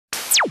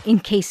in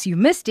case you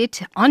missed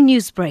it on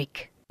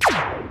Newsbreak.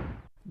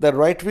 The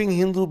right-wing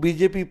Hindu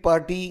BJP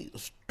party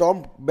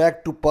stomped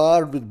back to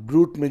power with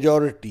brute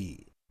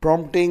majority,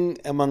 prompting,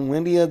 among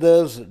many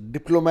others,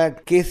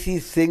 diplomat K.C.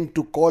 Singh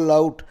to call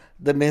out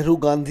the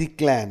Nehru-Gandhi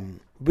clan,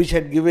 which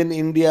had given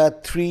India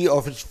 3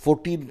 of its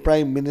 14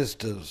 prime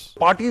ministers.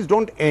 Parties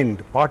don't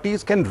end.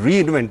 Parties can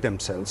reinvent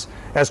themselves,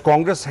 as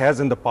Congress has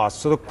in the past.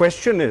 So the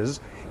question is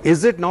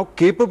it now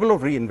capable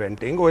of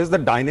reinventing, or is the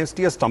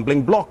dynasty a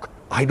stumbling block?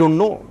 I don't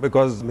know,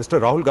 because Mr.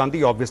 Rahul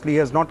Gandhi obviously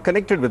has not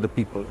connected with the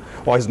people,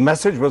 or his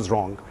message was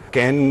wrong.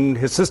 Can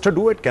his sister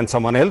do it? Can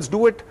someone else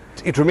do it?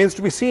 It remains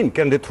to be seen.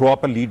 Can they throw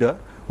up a leader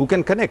who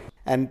can connect?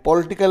 And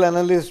political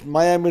analyst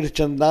Maya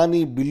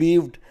Mirchandani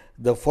believed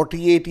the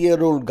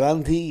 48-year-old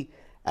Gandhi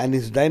and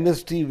his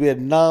dynasty were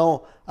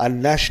now a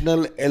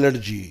national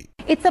allergy.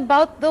 It's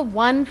about the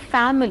one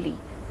family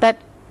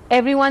that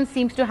everyone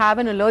seems to have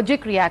an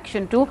allergic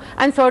reaction to,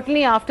 and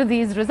certainly after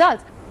these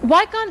results.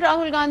 Why can't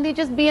Rahul Gandhi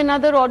just be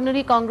another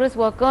ordinary Congress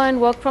worker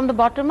and work from the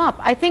bottom up?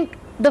 I think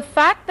the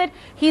fact that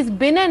he's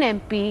been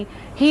an MP,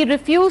 he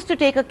refused to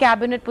take a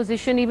cabinet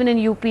position even in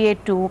UPA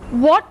 2.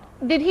 What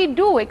did he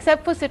do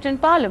except for sit in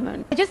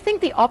parliament? I just think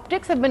the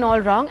optics have been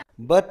all wrong.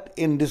 But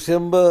in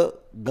December,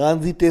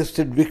 Gandhi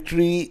tasted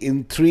victory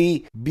in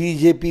 3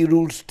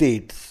 BJP-ruled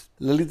states.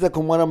 Lalita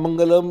Kumara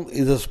Mangalam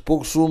is a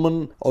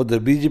spokeswoman of the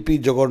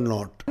BJP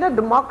juggernaut. In a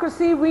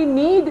democracy, we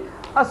need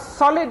a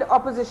solid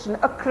opposition,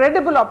 a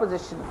credible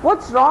opposition.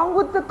 What's wrong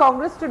with the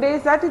Congress today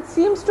is that it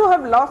seems to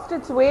have lost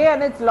its way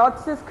and it's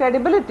lost its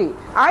credibility.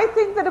 I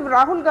think that if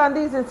Rahul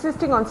Gandhi is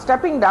insisting on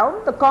stepping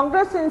down, the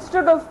Congress,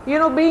 instead of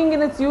being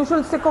in its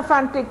usual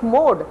sycophantic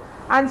mode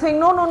and saying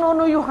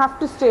no, you have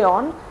to stay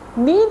on,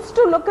 needs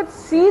to look at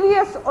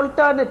serious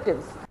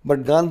alternatives.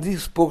 But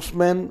Gandhi's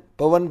spokesman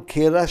Pawan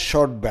Khera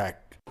shot back.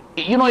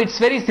 It's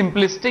very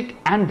simplistic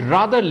and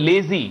rather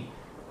lazy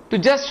to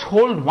just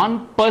hold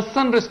one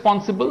person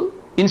responsible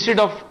instead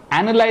of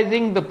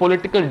analyzing the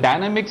political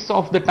dynamics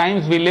of the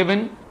times we live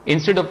in,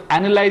 instead of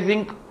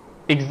analyzing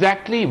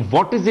exactly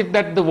what is it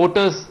that the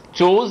voters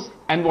chose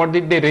and what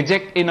did they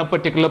reject in a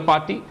particular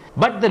party.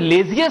 But the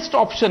laziest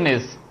option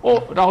is,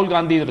 Rahul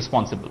Gandhi is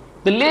responsible.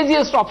 The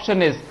laziest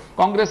option is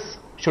Congress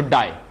should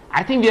die.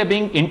 I think we are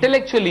being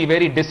intellectually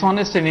very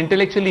dishonest and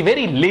intellectually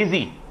very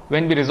lazy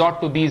when we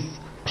resort to these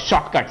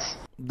shortcuts.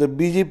 The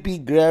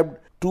BJP grabbed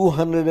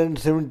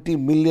 270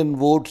 million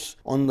votes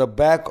on the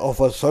back of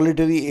a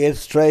solitary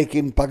airstrike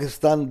in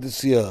Pakistan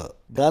this year.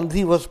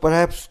 Gandhi was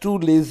perhaps too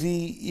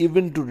lazy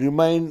even to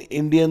remind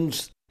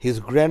Indians his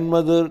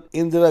grandmother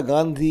Indira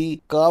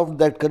Gandhi carved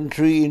that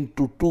country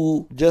into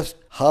two just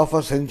half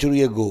a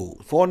century ago.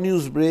 For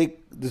Newsbreak,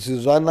 this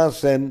is Rana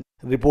Senn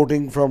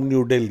reporting from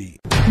New Delhi.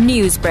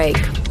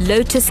 Newsbreak,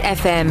 Lotus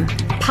FM,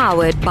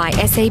 powered by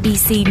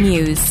SABC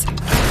News.